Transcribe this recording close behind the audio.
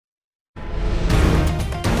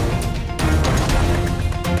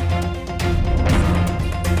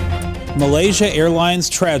Malaysia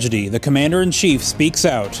Airlines tragedy. The commander-in-chief speaks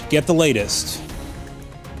out. Get the latest.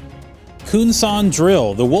 Kun San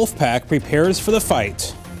drill. The Wolfpack prepares for the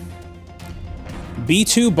fight.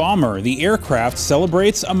 B-2 bomber. The aircraft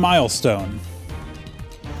celebrates a milestone.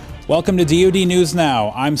 Welcome to DoD News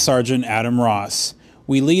Now. I'm Sergeant Adam Ross.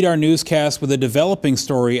 We lead our newscast with a developing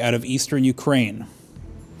story out of eastern Ukraine.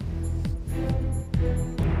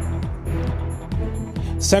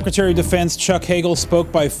 Secretary of Defense Chuck Hagel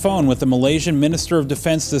spoke by phone with the Malaysian Minister of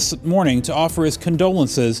Defense this morning to offer his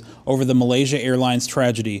condolences over the Malaysia Airlines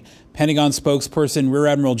tragedy. Pentagon spokesperson Rear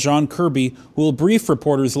Admiral John Kirby, who will brief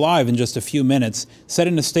reporters live in just a few minutes, said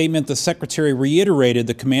in a statement the Secretary reiterated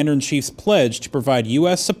the Commander-in-Chief's pledge to provide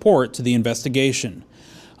U.S. support to the investigation.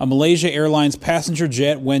 A Malaysia Airlines passenger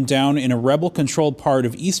jet went down in a rebel-controlled part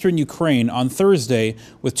of eastern Ukraine on Thursday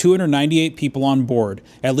with 298 people on board.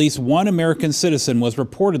 At least one American citizen was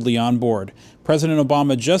reportedly on board. President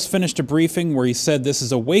Obama just finished a briefing where he said this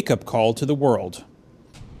is a wake-up call to the world.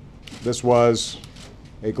 This was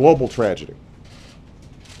a global tragedy.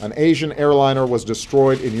 An Asian airliner was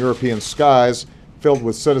destroyed in European skies filled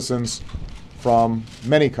with citizens from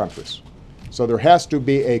many countries. So there has to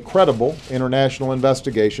be a credible international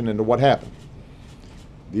investigation into what happened.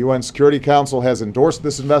 The UN Security Council has endorsed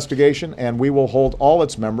this investigation, and we will hold all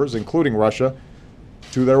its members, including Russia,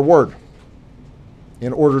 to their word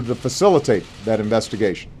in order to facilitate that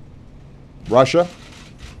investigation. Russia,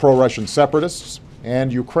 pro-Russian separatists,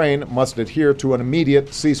 and Ukraine must adhere to an immediate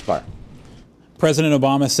ceasefire. President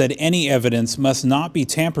Obama said any evidence must not be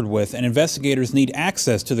tampered with and investigators need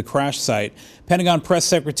access to the crash site. Pentagon Press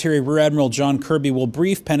Secretary Rear Admiral John Kirby will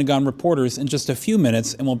brief Pentagon reporters in just a few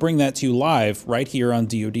minutes, and we'll bring that to you live right here on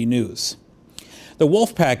DoD News. The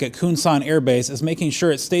Wolfpack at Kun San Air Base is making sure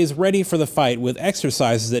it stays ready for the fight with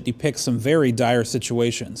exercises that depict some very dire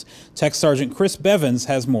situations. Tech Sergeant Chris Bevins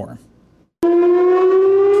has more.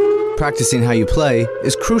 Practicing how you play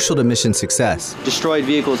is crucial to mission success. Destroyed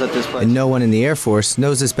vehicles at this place. And no one in the Air Force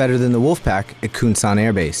knows this better than the Wolfpack at Kun San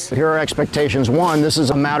Air Base. Here are expectations. One, this is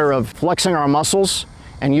a matter of flexing our muscles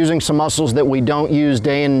and using some muscles that we don't use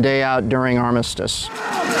day in and day out during armistice.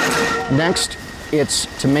 Next, it's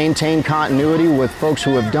to maintain continuity with folks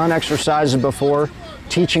who have done exercises before,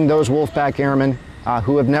 teaching those Wolfpack airmen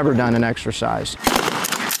who have never done an exercise.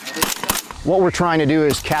 What we're trying to do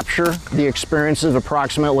is capture the experiences of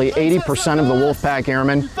approximately 80% of the Wolfpack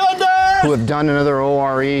airmen who have done another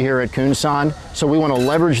ORE here at Kun San. So we want to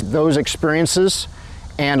leverage those experiences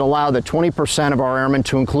and allow the 20% of our airmen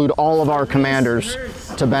to include all of our commanders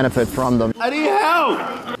to benefit from them. I need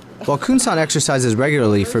help! While Kun San exercises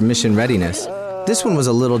regularly for mission readiness, this one was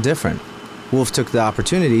a little different. Wolf took the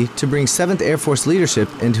opportunity to bring 7th Air Force leadership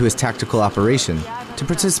into his tactical operation to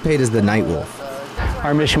participate as the Night Wolf.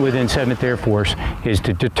 Our mission within 7th Air Force is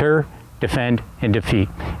to deter, defend, and defeat.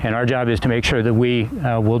 And our job is to make sure that we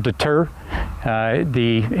will deter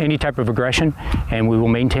any type of aggression, and we will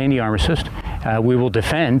maintain the armistice. We will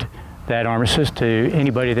defend that armistice to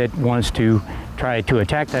anybody that wants to try to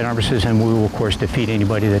attack that armistice, and we will, of course, defeat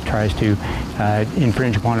anybody that tries to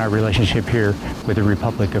infringe upon our relationship here with the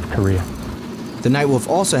Republic of Korea. The Night Wolf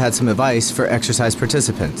also had some advice for exercise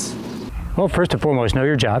participants. Well, first and foremost, know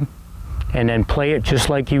your job, and then play it just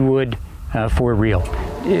like you would for real.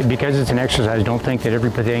 Because it's an exercise, don't think that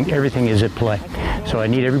everything is at play. So I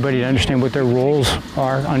need everybody to understand what their roles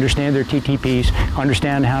are, understand their TTPs,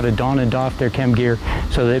 understand how to don and doff their chem gear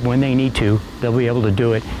so that when they need to, they'll be able to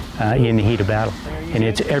do it in the heat of battle. And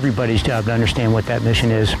it's everybody's job to understand what that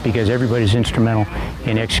mission is, because everybody's instrumental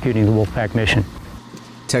in executing the Wolfpack mission.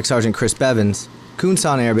 Tech Sergeant Chris Bevins, Kun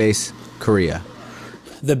San Air Base, Korea.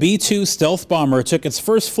 The B-2 stealth bomber took its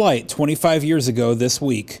first flight 25 years ago this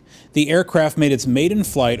week. The aircraft made its maiden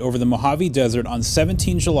flight over the Mojave Desert on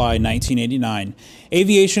 17 July 1989.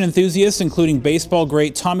 Aviation enthusiasts, including baseball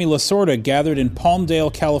great Tommy Lasorda, gathered in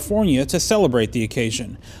Palmdale, California to celebrate the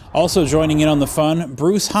occasion. Also joining in on the fun,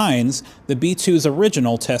 Bruce Hines, the B-2's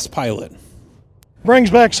original test pilot.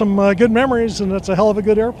 Brings back some good memories, and it's a hell of a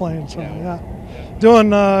good airplane. So yeah,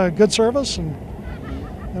 doing good service, and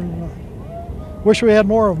wish we had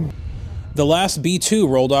more of them. The last B-2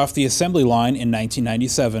 rolled off the assembly line in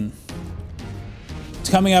 1997.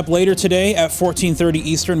 Coming up later today at 14:30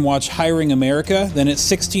 Eastern, watch Hiring America. Then at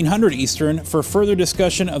 1600 Eastern, for further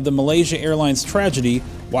discussion of the Malaysia Airlines tragedy,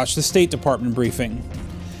 watch the State Department briefing.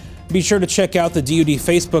 Be sure to check out the DoD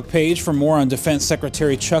Facebook page for more on Defense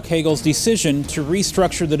Secretary Chuck Hagel's decision to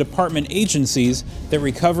restructure the department agencies that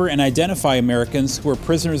recover and identify Americans who are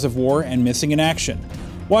prisoners of war and missing in action.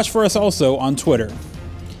 Watch for us also on Twitter.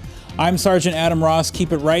 I'm Sergeant Adam Ross.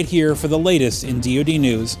 Keep it right here for the latest in DoD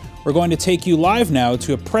news. We're going to take you live now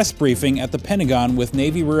to a press briefing at the Pentagon with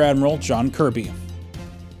Navy Rear Admiral John Kirby.